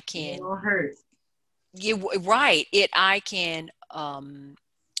It can don't hurt. right it I can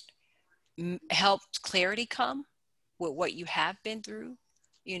help clarity come with what you have been through,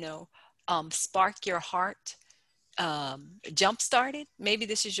 you know, spark your heart, jump started. Maybe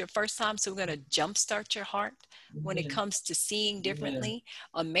this is your first time, so we're going to jumpstart your heart when it Yeah. comes to seeing Yeah. differently.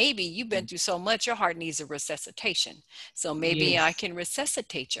 Or maybe you've been through so much, your heart needs a resuscitation. So maybe I Yes. can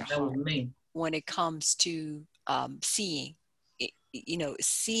resuscitate your That was heart me. when it comes to seeing,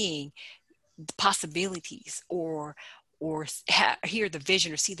 seeing the possibilities, or hear the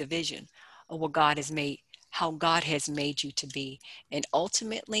vision or see the vision of what God has made, how God has made you to be. And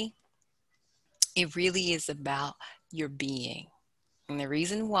ultimately, it really is about your being. And the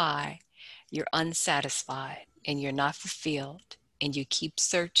reason why you're unsatisfied and you're not fulfilled and you keep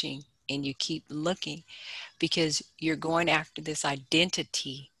searching and you keep looking, because you're going after this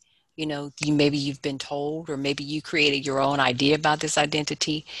identity. Maybe you've been told, or maybe you created your own idea about this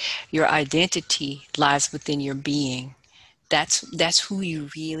identity. Your identity lies within your being. That's who you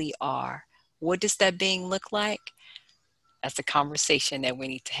really are. What does that being look like? That's a conversation that we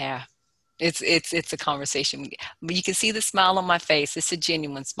need to have. It's a conversation. But you can see the smile on my face. It's a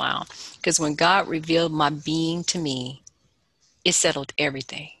genuine smile, because when God revealed my being to me, it settled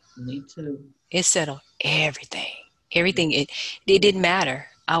everything. Me too. It settled everything. Everything. It didn't matter.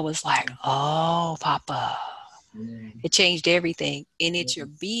 I was like, oh, Papa. Yeah. It changed everything. And it's your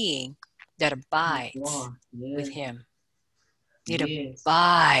Yes. being that You abides are. with Yes. him. It Yes.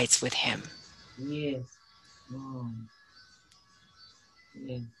 abides with him. Yes.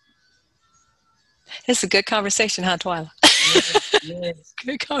 Yes. It's a good conversation, huh, Twyla? Yes. Yes.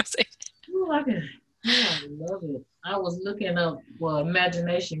 Good conversation. Ooh, I can. Oh, I love it. I was looking up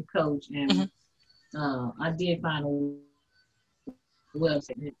imagination coach, Hmm. and I did find a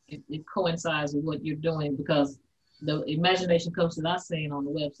website. It coincides with what you're doing, because the imagination coach that I seen on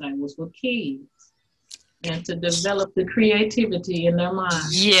the website was for kids and to develop the creativity in their mind.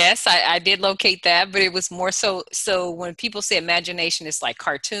 Yes, I did locate that, but it was more so when people say imagination, it's like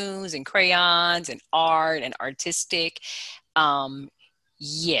cartoons and crayons and art and artistic. Um,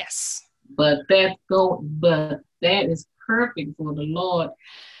 yes. But that is perfect for the Lord.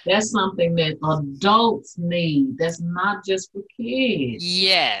 That's something that adults need. That's not just for kids.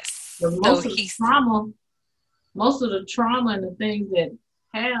 Yes. But So he's most of the trauma and the things that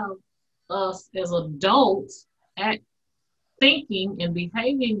have us as adults act, thinking and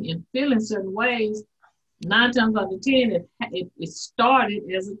behaving and feeling certain ways, 9 times out of 10, it started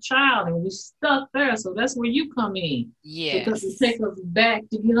as a child and we stuck there. So that's where you come in, to yes. take us back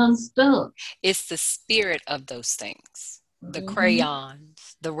to get unstuck. It's the spirit of those things. The Mm-hmm.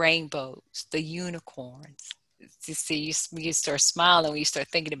 crayons, the rainbows, the unicorns. You see, you start smiling when you start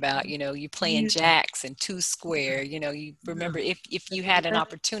thinking about, you playing Yeah. jacks and two square. You remember if you had an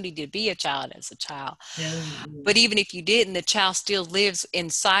opportunity to be a child as a child. Yeah. But even if you didn't, the child still lives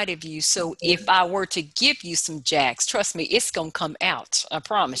inside of you. So if I were to give you some jacks, trust me, it's going to come out. I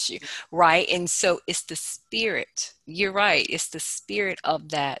promise you. Right. And so it's the spirit. You're right. It's the spirit of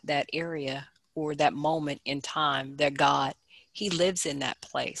that area or that moment in time that God, he lives in that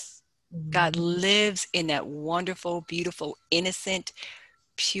place. God Mm-hmm. lives in that wonderful, beautiful, innocent,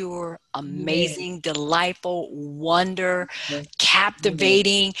 pure, Yes. amazing, delightful, wonder, Yes. Yes.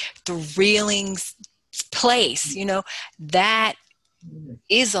 captivating, thrilling place. That Yes.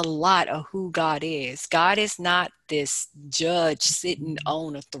 is a lot of who God is. God is not this judge sitting Mm-hmm.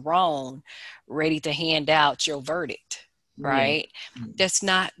 on a throne ready to hand out your verdict, Yes. right? That's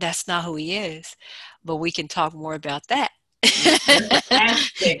not who he is. But we can talk more about that. That's an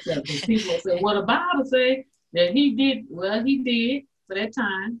aspect of it. People say, well, the Bible say that he did, well, he did for that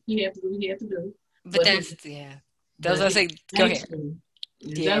time. He had to do what he had to do. But But his that's, yeah. Those but I his say, go ahead. nature,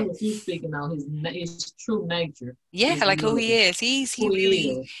 is that what you're Yes. speaking on? His true nature, Yeah, his like who love, he is. He who he really,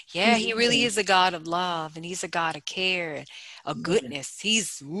 is, yeah, who he he really is. is a God of love, and he's a God of care and a Yeah. goodness. We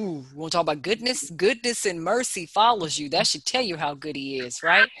want to talk about goodness? Goodness and mercy follows you. That should tell you how good he is,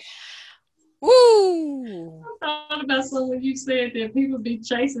 right? Woo! I thought about something when you said that people be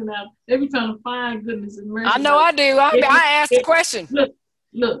chasing out, they be trying to find goodness and I mercy. know Like, I do. I if, asked the if, question. look,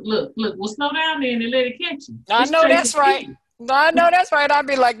 look. Well, slow down then and let it catch you. I It's know chasing that's right. you. I know that's right. I'd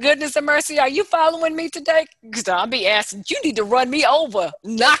be like, goodness and mercy, are you following me today? Because I'll be asking, you need to run me over,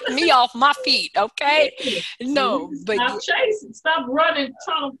 knock me off my feet, okay? Yeah. We need No, to but stop chasing, stop running,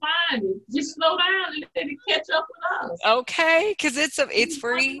 trying to find it. Just slow down and let it catch up with us. okay, because it's Cut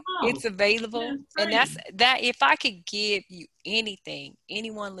free, it off. it's available, Yeah, it's and free. that's that. If I could give you anything,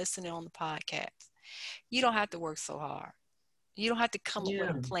 anyone listening on the podcast, you don't have to work so hard. You don't have to come up with Yeah,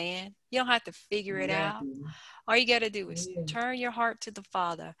 a plan. You don't have to figure it out. exactly. All you got to do is Yeah. turn your heart to the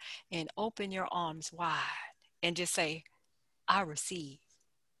Father and open your arms wide and just say, I receive.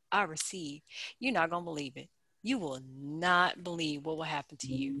 I receive. You're not going to believe it. You will not believe what will happen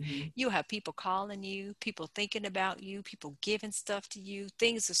to you. Mm-hmm. You'll have people calling you, people thinking about you, people giving stuff to you.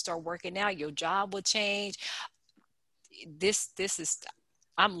 Things will start working out. Your job will change. This is,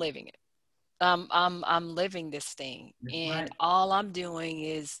 I'm living it. I'm living this thing, That's and right. all I'm doing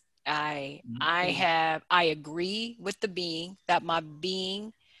is I agree with the being that my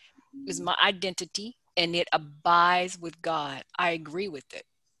being is my identity and it abides with God. I agree with it.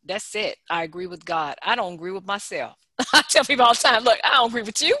 That's it. I agree with God. I don't agree with myself. I tell people all the time, look, I don't agree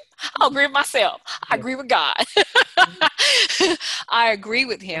with you. I don't agree with myself. I Yeah. agree with God. I agree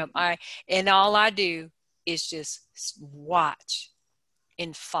with him. And all I do is just watch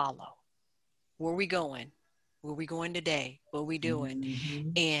and follow. Where we going? Where we going today? What we doing? Mm-hmm.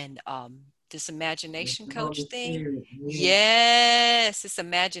 And this That's imagination the coach Holy thing. Spirit. Yeah. Yes, this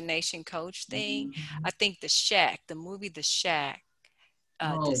imagination coach thing. Mm-hmm. I think The Shack, the movie The Shack,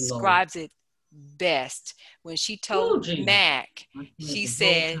 Oh Lord. describes it best when she told Oh Jesus. Mac, I slept the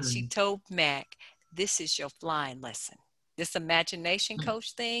whole she time. told Mac, this is your flying lesson. This imagination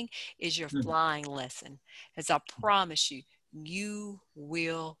coach thing is your Mm-hmm. flying lesson. As I promise you, you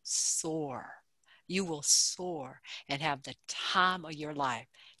will soar. You will soar and have the time of your life.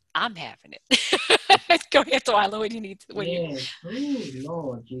 I'm having it. Go ahead, Twyla. What do you need? What do you? Yes. Oh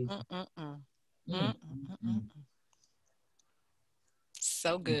Lord Jesus. Mm-mm-mm. Mm, mm, Mm-mm-mm-mm. mm.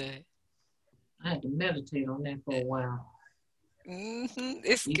 So good. I had to meditate on that for a while.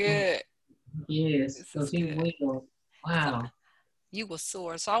 It's Even good. yes, This is because he good. will. So Wow. you will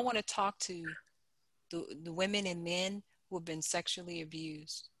soar. So I want to talk to the women and men who have been sexually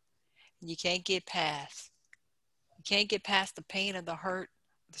abused. You can't get past. You can't get past the pain or the hurt,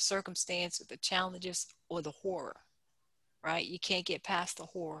 the circumstance, or the challenges, or the horror. Right? You can't get past the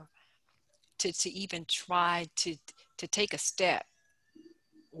horror to even try to take a step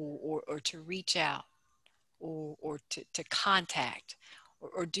or to reach out or to contact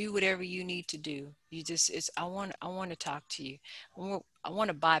or do whatever you need to do. You just it's I want to talk to you. I want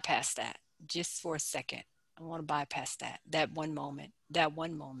to bypass that just for a second. I want to bypass that one moment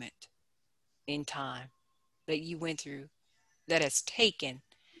in time that you went through that has taken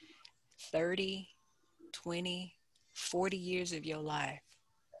 30, 20, 40 years of your life,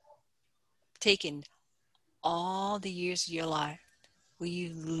 taken all the years of your life where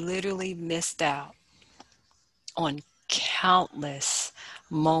you literally missed out on countless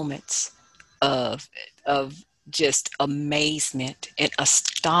moments of of just amazement and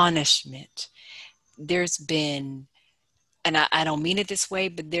astonishment. There's been, and I don't mean it this way,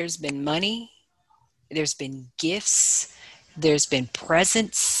 but there's been money, there's been gifts, there's been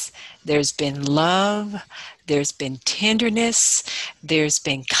presence, there's been love, there's been tenderness, there's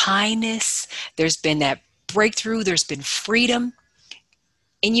been kindness, there's been that breakthrough, there's been freedom,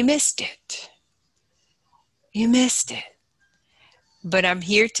 and you missed it. You missed it. But I'm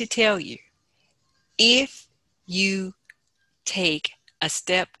here to tell you, if you take a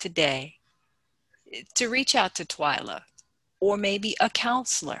step today to reach out to Twyla or maybe a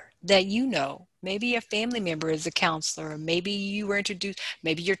counselor that you know, maybe a family member is a counselor, or maybe you were introduced,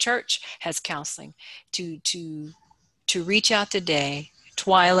 maybe your church has counseling, to reach out today,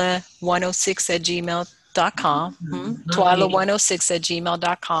 Twyla106 at gmail.com, Not me. Twyla106 at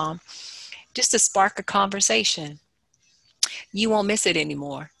gmail.com, just to spark a conversation. You won't miss it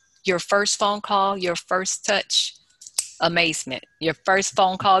anymore. Your first phone call, your first touch, amazement. Your first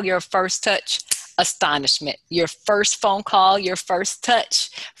phone call, your first touch, astonishment. Your first phone call, your first touch,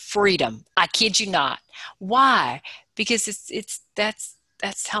 freedom. I kid you not. Why? Because it's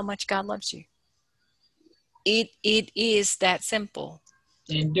that's how much God loves you. It is that simple.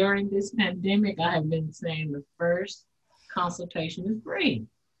 And during this pandemic, I have been saying the first consultation is free.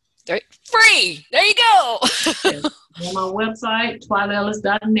 Free. There you go. Yes. On my website,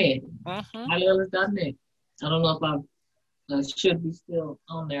 twylaellis.net. Mm-hmm. Twylaellis.net. I don't know if I should be still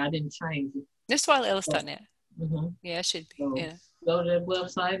on there. I didn't change it. This is why But, Ellis.net. mhm. Yeah, it should be. So Yeah. go to that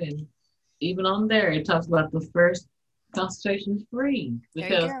website, and even on there, it talks about the first Consultation is free There you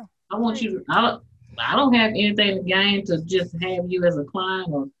because go. I want you Free. to, I don't have anything to gain to just have you as a client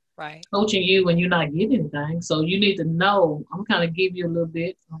or Right. coaching you when you're not getting anything. So you need to know, I'm kind of give you a little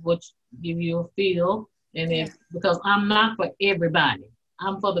bit of what, give you a feel. And Yeah. if, because I'm not for everybody,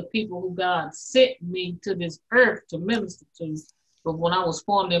 I'm for the people who God sent me to this earth to minister to. But when I was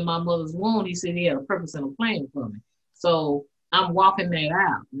formed in my mother's womb, he said he had a purpose and a plan for me. So I'm walking that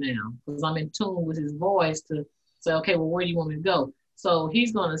out now because I'm in tune with his voice to say, okay, well, where do you want me to go? So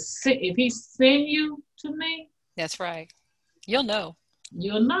he's going to sit, if he send you to me, That's right. You'll know.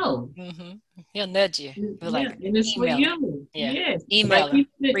 you'll know. Mm-hmm. He'll nudge you. Be Yeah, like, and it's for email her. you. Yeah. Yes. Like Email her.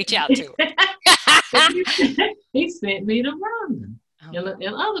 Reach out to he sent me to Rhonda. her.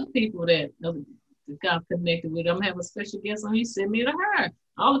 And other people that got connected with him have a special guest on. He sent me to her.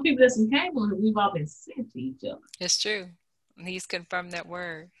 All the people that's in came on, we've all been sent to each other. It's true. He's confirmed that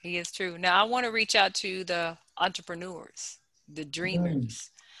word. He is true. Now, I want to reach out to the entrepreneurs, the Mm. dreamers.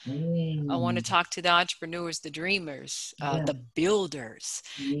 I want to Mm. talk to the entrepreneurs, the dreamers, Yeah. the builders,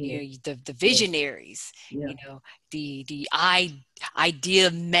 Yeah. the Yeah. visionaries, Yeah. the idea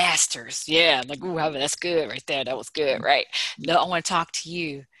masters. Yeah, like, ooh, that's good right there. That was good, right? No, I want to talk to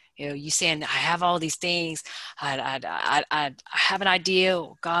you. You saying I have all these things. I have an idea,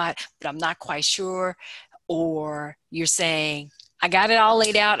 oh God, but I'm not quite sure. Or you're saying I got it all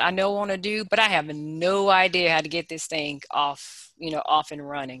laid out. I know what I want to do, but I have no idea how to get this thing off, off and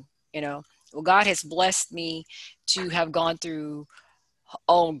running. Well, God has blessed me to have gone through,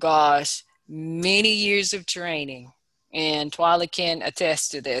 oh gosh, many years of training. And Twyla can attest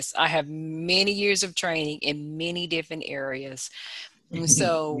to this. I have many years of training in many different areas. And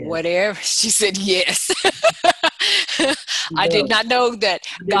so Yes. whatever, she said, yes. He I did does. not know that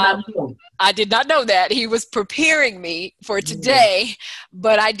I did God not know. I did not know that he was preparing me for Yeah. today,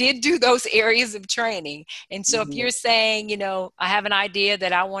 but I did do those areas of training. And so if Yeah. you're saying, I have an idea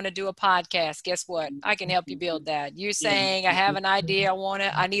that I want to do a podcast, guess what? I can help you build that. You're Yeah. saying I have an idea,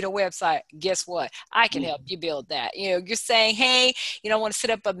 I need a website. Guess what? I can Yeah. help you build that. You're saying, hey, I want to set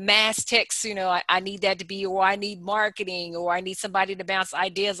up a mass text, I need that to be, or I need marketing, or I need somebody to bounce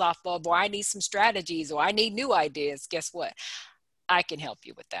ideas off of, or I need some strategies, or I need new ideas. Guess what? I can help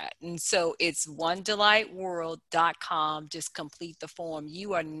you with that. And so it's onedelightworld.com. Just complete the form.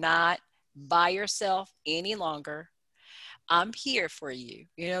 You are not by yourself any longer. I'm here for you.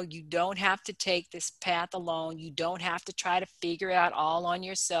 You don't have to take this path alone. You don't have to try to figure it out all on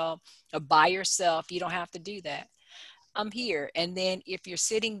yourself or by yourself. You don't have to do that. I'm here. And then if you're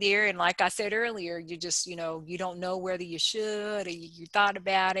sitting there and like I said earlier, you just, you don't know whether you should, or you thought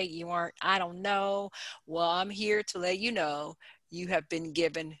about it, you weren't, I don't know. Well, I'm here to let you know you have been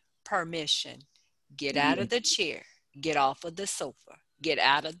given permission. Get out Yeah. of the chair, get off of the sofa, get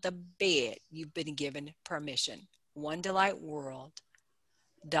out of the bed. You've been given permission.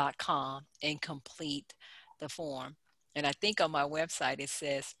 onedelightworld.com and complete the form. And I think on my website it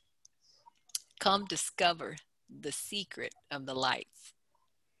says, come discover the secret of the lights.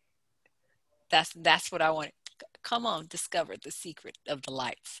 That's what I want. Come on, discover the secret of the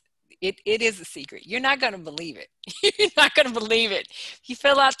lights. It is a secret. You're not going to believe it. You're not going to believe it. If you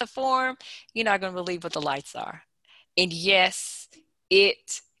fill out the form, you're not going to believe what the lights are. And yes,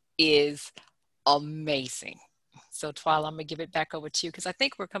 it is amazing. So Twyla, I'm going to give it back over to you because I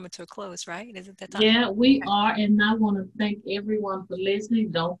think we're coming to a close, right? Isn't that time? Yeah, we Okay. are. And I want to thank everyone for listening.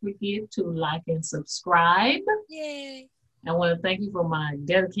 Don't forget to like and subscribe. Yay. I want to thank you for my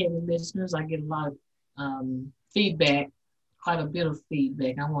dedicated listeners. I get a lot of feedback, quite a bit of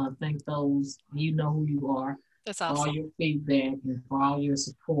feedback. I want to thank those, you know who you are, That's for all awesome. your feedback and for all your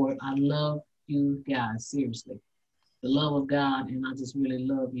support. I love you guys, seriously. The love of God, and I just really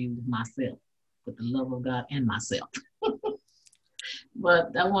love you myself, with the love of God and myself.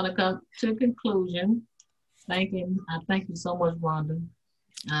 But I want to come to a conclusion. I thank you so much, Rhonda.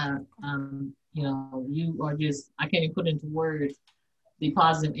 You are just, I can't even put into words the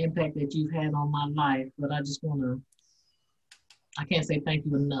positive impact that you've had on my life, but I just want to, I can't say thank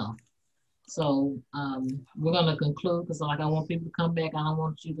you enough. So we're going to conclude because like I want people to come back. I don't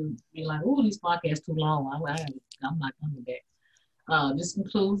want you to be like, oh, these podcasts too long. I'm not coming back. This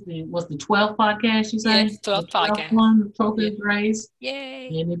concludes what's the 12th podcast you say? Yes, The 12th 12th podcast. one, the Trophy Yeah. of Grace. Yay.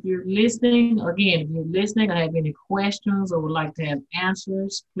 And if you're listening, again, if you're listening or have any questions or would like to have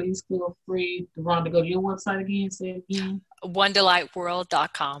answers, please feel free to Rhonda, go to your website again, say it again.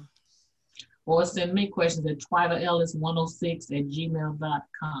 onedelightworld.com. Or send me questions at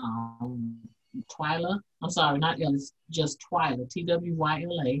twylaellis106@gmail.com. Twyla, I'm sorry, not Ellis, just Twyla,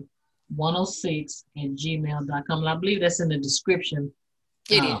 Twyla 106@gmail.com. And I believe that's in the description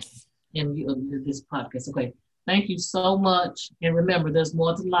It is. in this podcast. Okay. Thank you so much. And remember, there's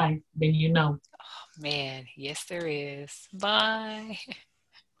more to life than you know. Man, yes, there is. Bye.